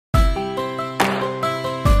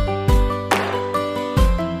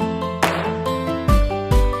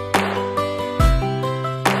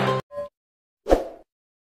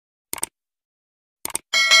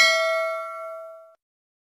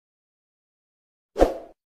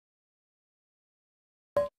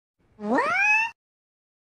What?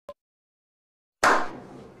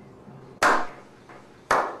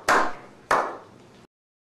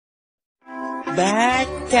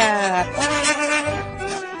 Baca.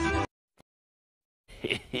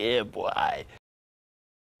 Yeah, boy.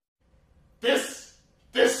 This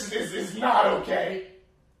is not okay.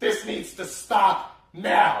 This needs to stop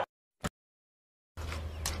now.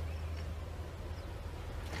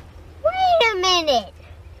 Wait a minute.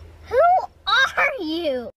 Who are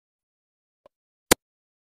you?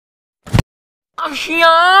 Oh,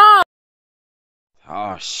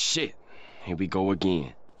 shit. Here we go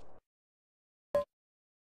again.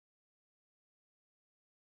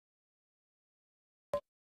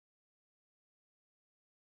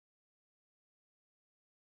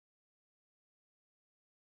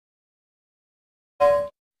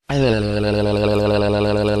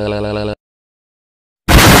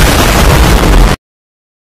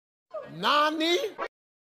 Nani?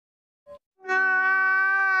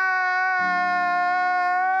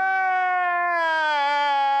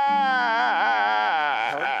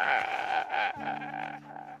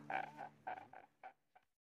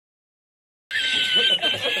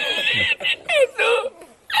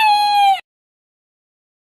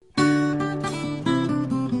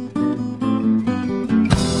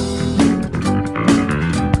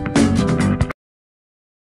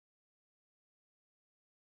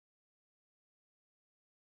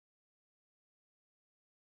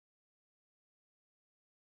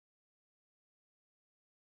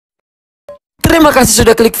 Terima kasih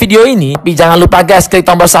sudah klik video ini. Tapi jangan lupa guys, klik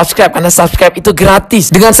tombol subscribe karena subscribe itu gratis.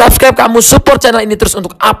 Dengan subscribe kamu support channel ini terus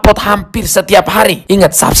untuk upload hampir setiap hari.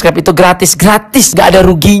 Ingat, subscribe itu gratis, gak ada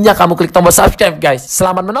ruginya kamu klik tombol subscribe guys.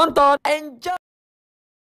 Selamat menonton, enjoy.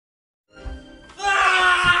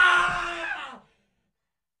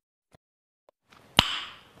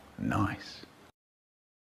 Nice.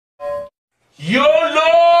 YOLO!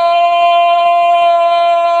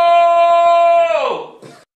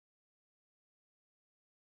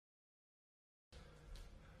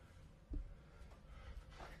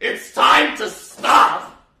 It's time to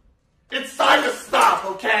stop. It's time to stop,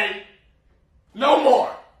 okay? No more.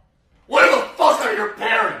 Where the fuck are your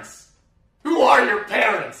parents? Who are your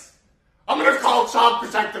parents? I'm gonna call Child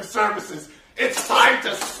Protective Services. It's time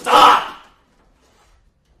to stop.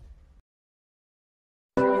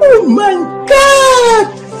 Oh my god!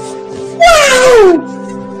 Wow!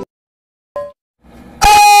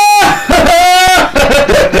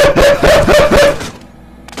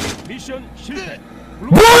 미션 실패.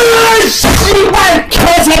 뭐야 씨발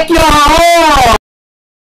개새끼야!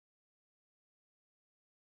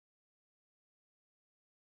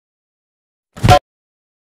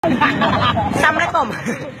 Assalamualaikum.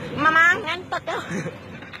 Mama ngantuk ya.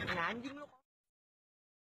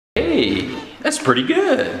 Hey, that's pretty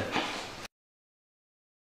good.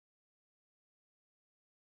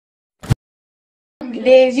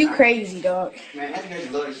 Liz, you crazy, dog. Man, that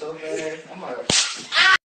nigga loaded so fast. I'm like...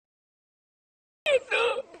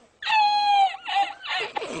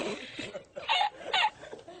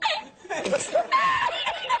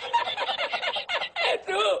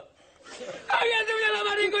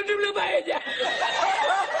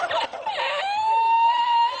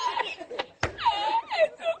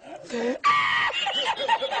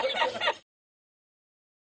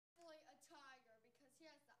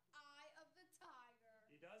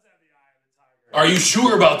 Are you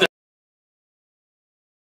sure about that?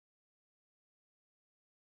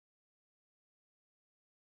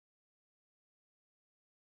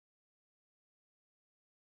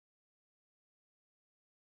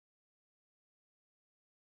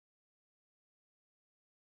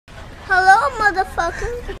 Hello,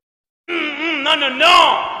 motherfucker. No, no,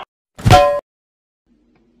 no!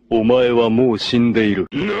 お前はもう死んでいる。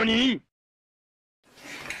何?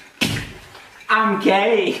 I'm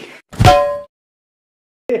gay.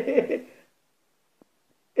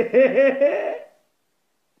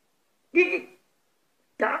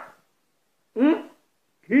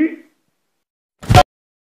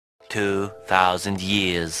 $2,000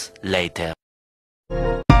 years later.